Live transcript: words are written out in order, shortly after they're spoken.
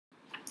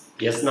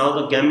Yes, now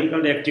the chemical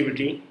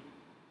reactivity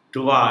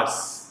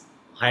towards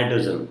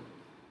hydrogen.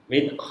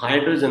 With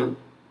hydrogen,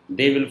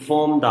 they will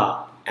form the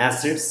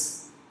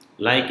acids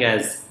like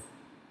as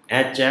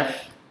HF,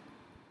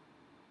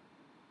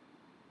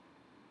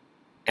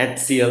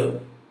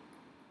 HCl,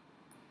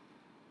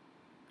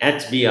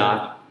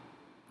 HBr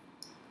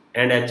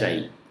and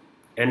HI,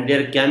 and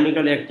their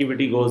chemical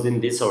activity goes in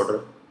this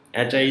order.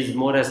 HI is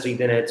more acidic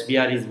than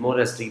HBr is more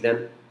acidic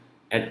than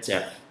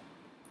HF.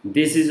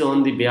 This is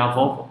on the behalf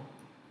of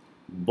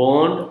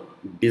bond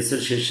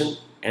dissociation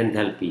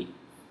enthalpy.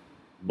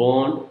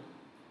 Bond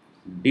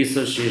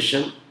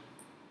dissociation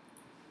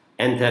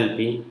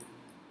enthalpy,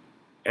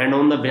 and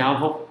on the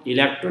behalf of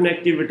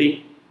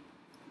electron-activity,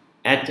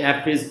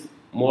 HF is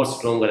more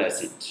stronger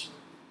acid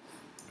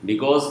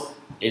because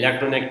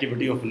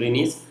electron-activity of fluorine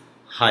is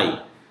high.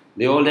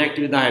 They all react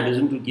with the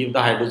hydrogen to give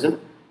the hydrogen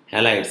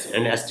halides,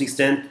 and acidic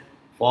strength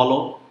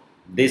follow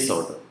this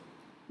order.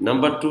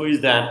 Number 2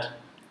 is that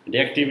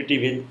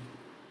reactivity with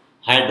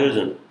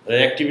hydrogen,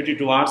 reactivity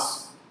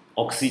towards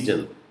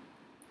oxygen.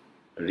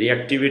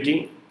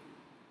 Reactivity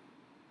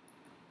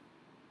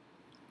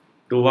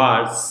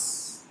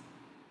towards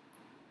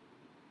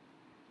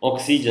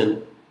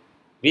oxygen.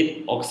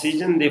 With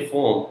oxygen they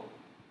form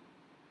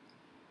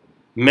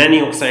many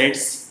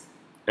oxides,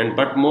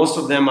 but most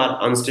of them are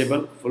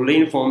unstable.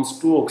 Fluorine forms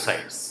 2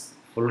 oxides.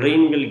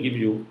 Fluorine will give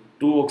you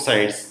 2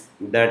 oxides,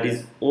 that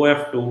is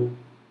OF2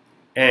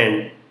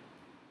 and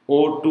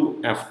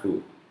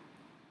O2F2.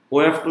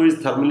 OF2 is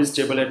thermally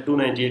stable at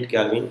 298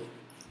 Kelvin.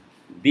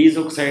 These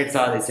oxides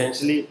are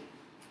essentially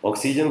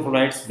oxygen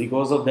fluorides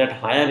because of that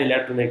higher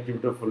electron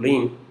activity of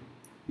fluorine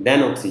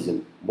than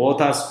oxygen.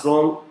 Both are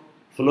strong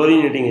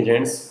fluorinating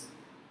agents.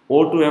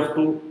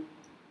 O2F2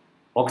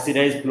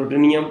 oxidizes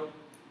plutonium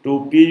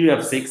to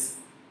PuF6,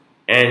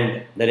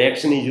 and the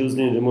reaction is used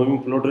in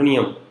removing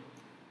plutonium.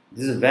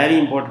 This is a very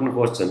important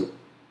question.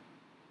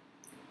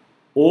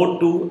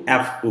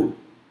 O2F2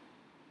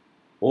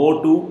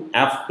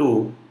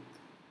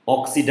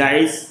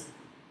 oxidize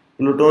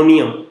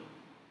plutonium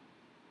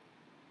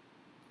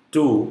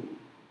to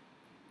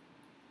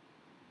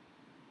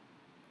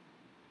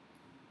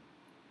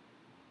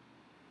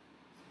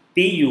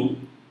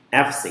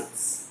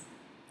PuF6,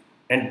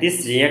 and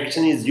this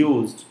reaction is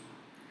used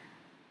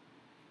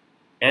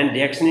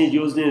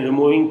in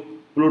removing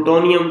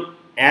plutonium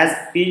as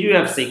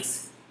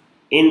PuF6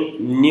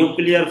 in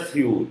nuclear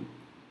fuel.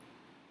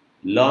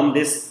 Learn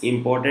this,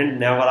 important,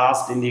 never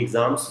asked in the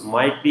exams,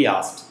 might be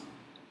asked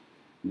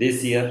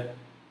this year.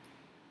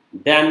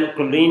 Then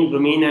chlorine,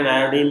 bromine and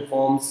iodine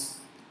forms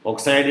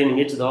oxide in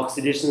which the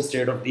oxidation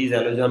state of these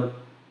halogen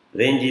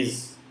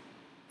ranges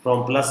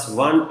from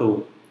 +1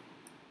 to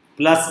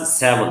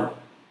 +7.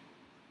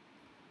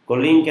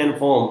 Chlorine can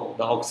form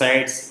the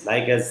oxides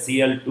like as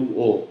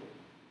Cl2O,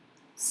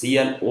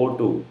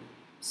 ClO2,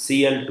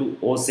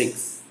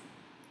 Cl2O6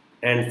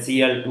 and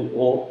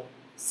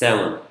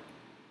Cl2O7.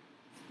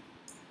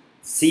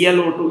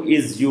 ClO2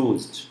 is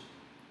used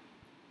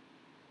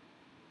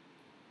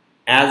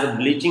as a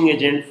bleaching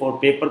agent for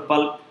paper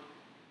pulp.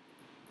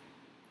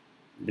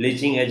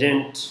 Bleaching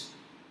agent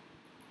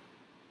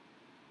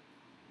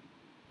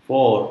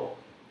for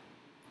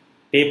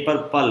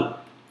paper pulp.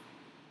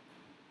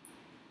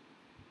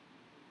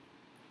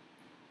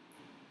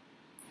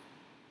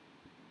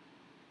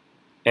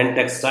 And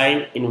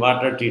textile in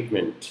water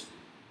treatment.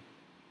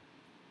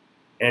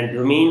 And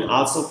bromine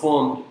also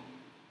formed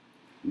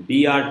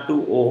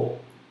Br2O,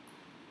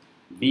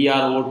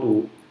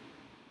 BrO2,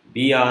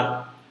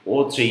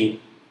 BrO3,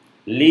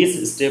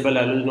 least stable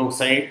halogen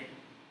oxide,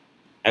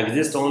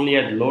 exist only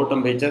at low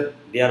temperature.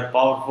 They are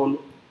powerful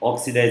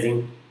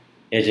oxidizing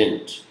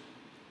agent.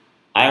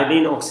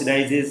 Iodine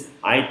oxidizes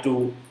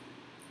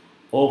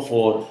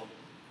I2O4,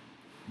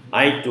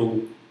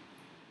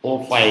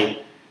 I2O5,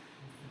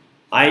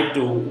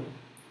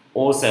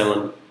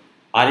 I2O7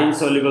 are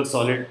insoluble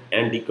solid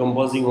and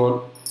decomposing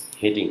on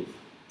heating.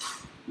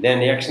 Then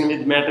reaction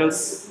with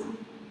metals.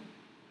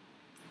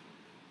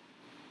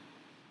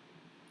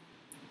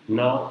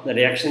 Now the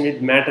reaction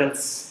with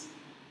metals.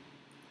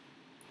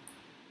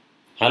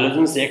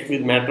 Halogens react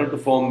with metal to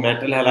form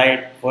metal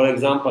halide. For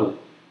example,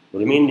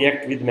 bromine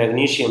react with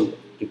magnesium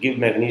to give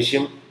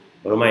magnesium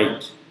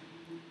bromide,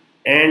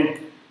 and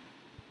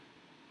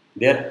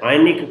their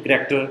ionic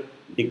character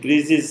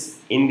decreases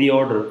in the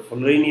order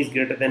fluorine is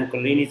greater than,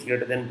 chlorine is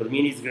greater than,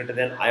 bromine is greater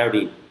than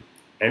iodine.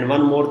 And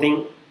one more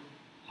thing,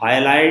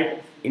 halide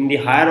in the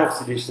higher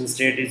oxidation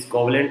state is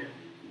covalent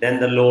than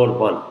the lower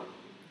one,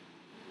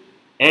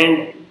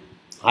 and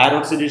higher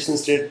oxidation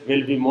state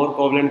will be more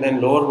covalent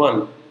than lower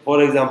one.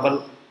 For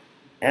example,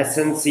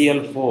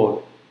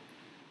 SnCl4,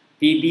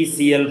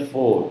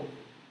 PbCl4,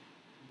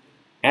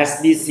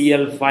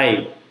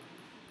 SbCl5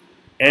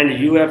 and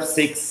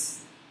UF6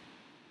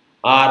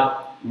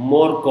 are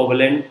more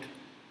covalent.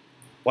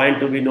 Point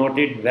to be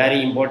noted,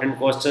 very important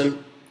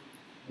question.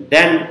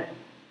 Then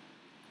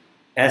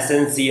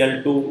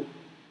SnCl2,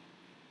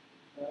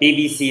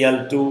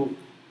 PbCl2,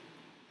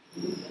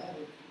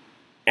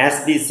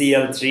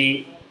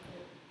 SbCl3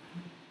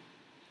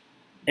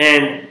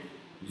 and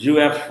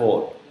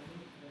UF4.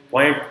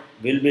 Point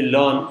will be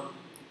learn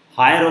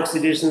higher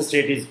oxidation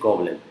state is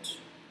covalent.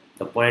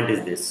 The point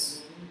is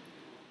this.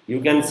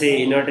 You can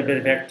say inert pair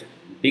effect,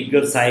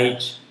 bigger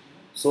size,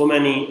 so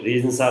many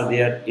reasons are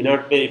there.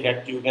 Inert pair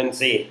effect you can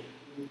say,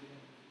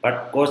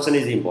 but question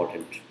is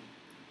important.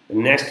 The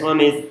next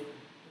one is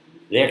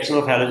reaction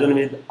of halogen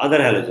with other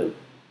halogen.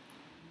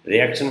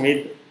 Reaction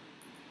with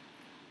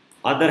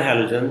other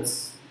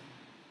halogens,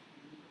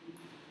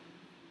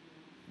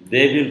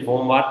 they will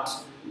form what?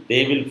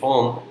 They will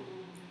form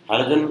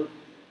halogen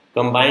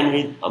combine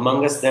with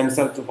amongst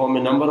themselves to form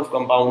a number of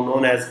compounds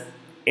known as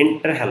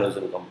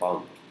interhalogen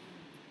compound.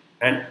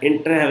 And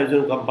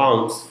interhalogen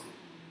compounds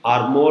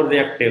are more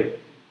reactive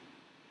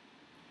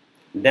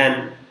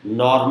than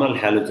normal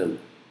halogen.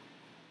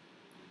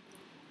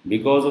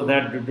 Because of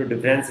that, due to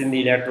difference in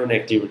the electron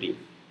activity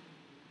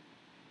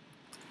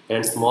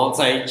and small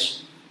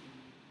size.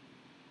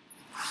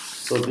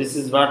 So this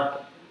is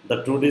what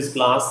the today's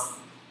class.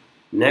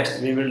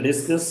 Next we will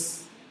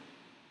discuss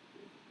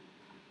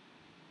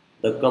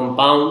the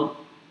compound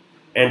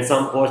and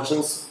some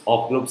questions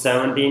of group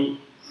 17.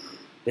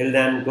 Till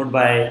then,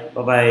 goodbye.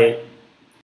 Bye bye.